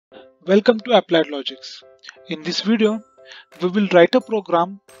Welcome to Applied Logics. In this video, we will write a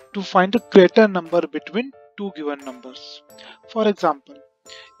program to find a greater number between two given numbers. For example,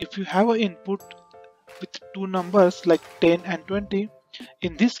 if you have an input with two numbers like 10 and 20,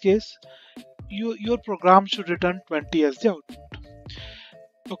 in this case, your program should return 20 as the output.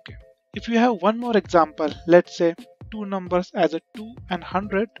 Okay, if you have one more example, let's say two numbers as a 2 and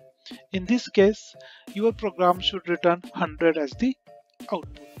 100, in this case, your program should return 100 as the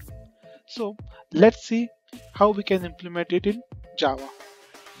output. So let's see how we can implement it in Java.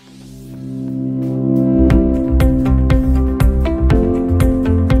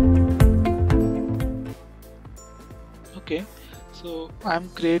 Okay, so I'm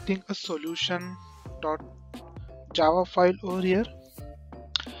creating a solution.java file over here.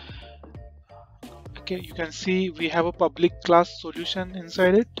 Okay, you can see we have a public class solution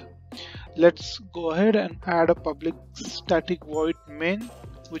inside it. Let's go ahead and add a public static void main,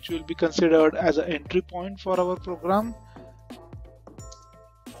 which will be considered as an entry point for our program.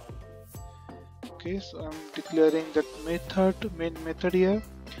 Okay, so I'm declaring that main method here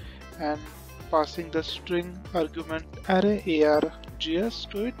and passing the string argument array args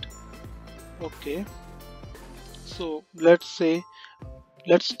to it. Okay, so let's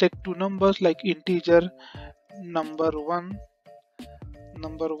take two numbers like integer number one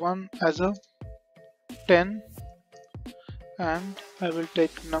as a 10, and I will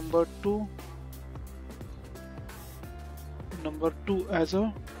take number 2 as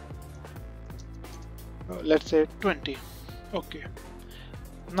a let's say 20. Okay,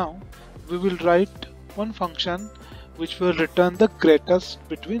 now we will write one function which will return the greatest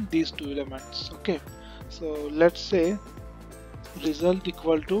between these two elements. Okay, so let's say result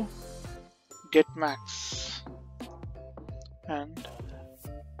equal to get max, and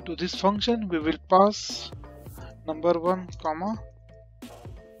to this function we will pass number 1 comma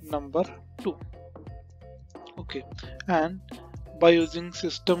number 2. Okay, and by using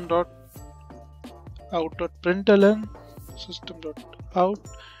system.out.println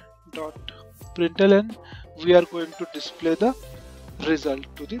we are going to display the result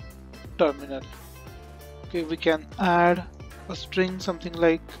to the terminal. Okay, we can add a string something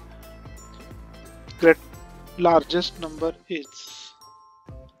like largest number is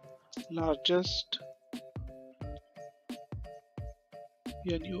largest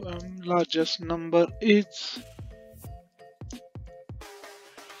number is,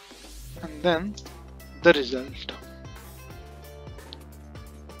 and then the result.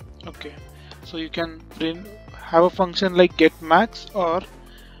 Okay, so you can have a function like get max or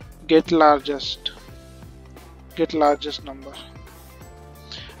get largest number.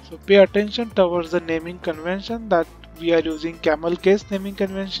 So pay attention towards the naming convention that we are using camel case naming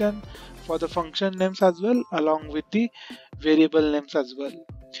convention for the function names as well, along with the variable names as well.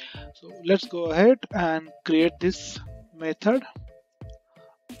 So let's go ahead and create this method,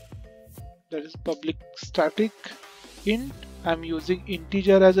 that is public static int. I'm using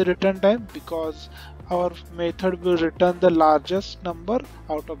integer as a return type because our method will return the largest number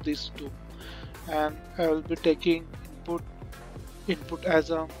out of these two, and I will be taking input as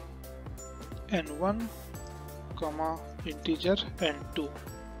a n1 comma integer n2.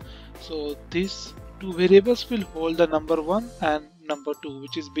 So these two variables will hold the number 1 and number 2,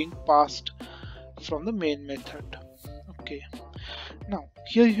 which is being passed from the main method. Okay, now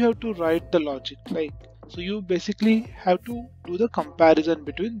here you have to write the logic, like, so you basically have to do the comparison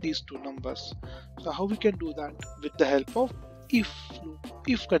between these two numbers. So how we can do that? With the help of if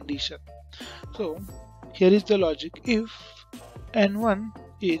condition. So here is the logic: if n1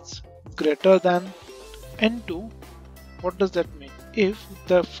 is greater than n2, what does that mean? If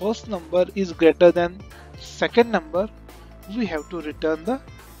the first number is greater than second number, we have to return the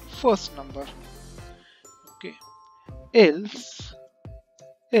first number. Okay, else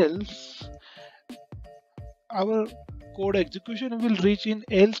our code execution will reach in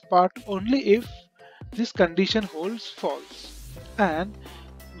else part only if this condition holds false, and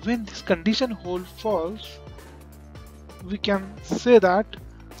when this condition holds false, we can say that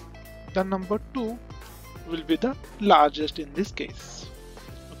the number 2 will be the largest in this case.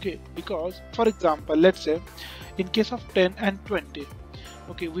 Okay, because for example, let's say in case of 10 and 20,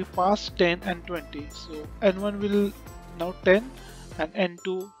 okay, we pass 10 and 20, so n1 will now 10 and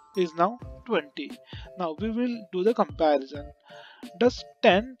n2 is now 20. Now we will do the comparison. Does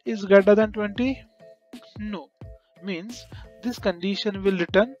 10 is greater than 20? No, means this condition will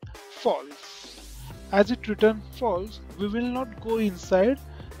return false. As it returns false, we will not go inside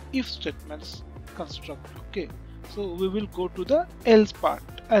if statements construct. Okay, so we will go to the else part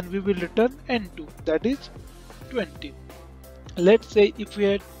and we will return n2, that is 20. Let's say if we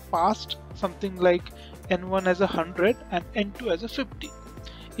had passed something like n1 as 100 and n2 as a 50.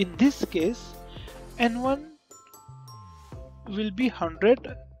 In this case, n1 will be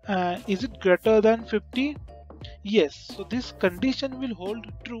 100. Is it greater than 50? Yes, so this condition will hold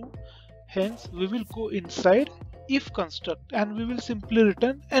true. Hence, we will go inside if construct and we will simply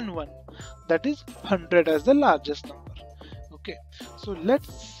return n1, that is 100 as the largest number. Okay, so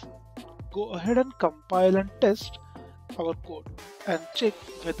let's go ahead and compile and test our code and check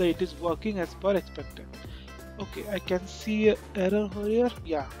whether it is working as per expected. Okay, I can see an error here.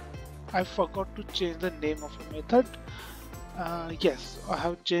 Yeah, I forgot to change the name of a method. Yes, I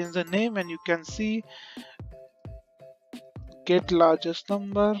have changed the name and you can see get largest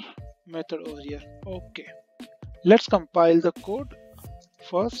number method over here. Okay, let's compile the code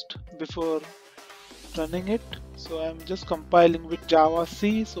first before running it. So I'm just compiling with java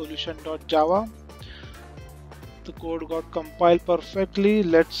c solution.java. The code got compiled perfectly.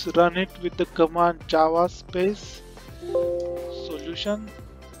 Let's run it with the command java space solution,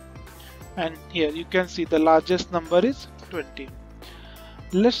 and here you can see the largest number is 20.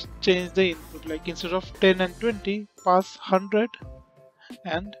 Let's change the input, like instead of 10 and 20, pass 100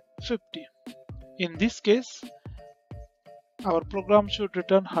 and 50. In this case, our program should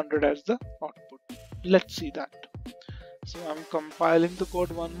return 100 as the output. Let's see that. So I'm compiling the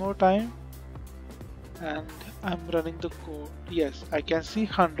code one more time and I'm running the code. Yes, I can see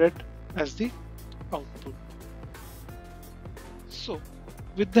 100 as the output. So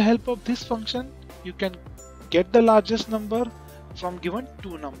with the help of this function, you can get the largest number from given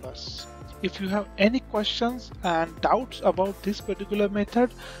two numbers. If you have any questions and doubts about this particular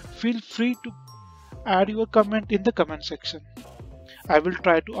method, feel free to add your comment in the comment section. I will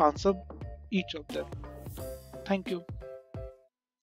try to answer each of them. Thank you.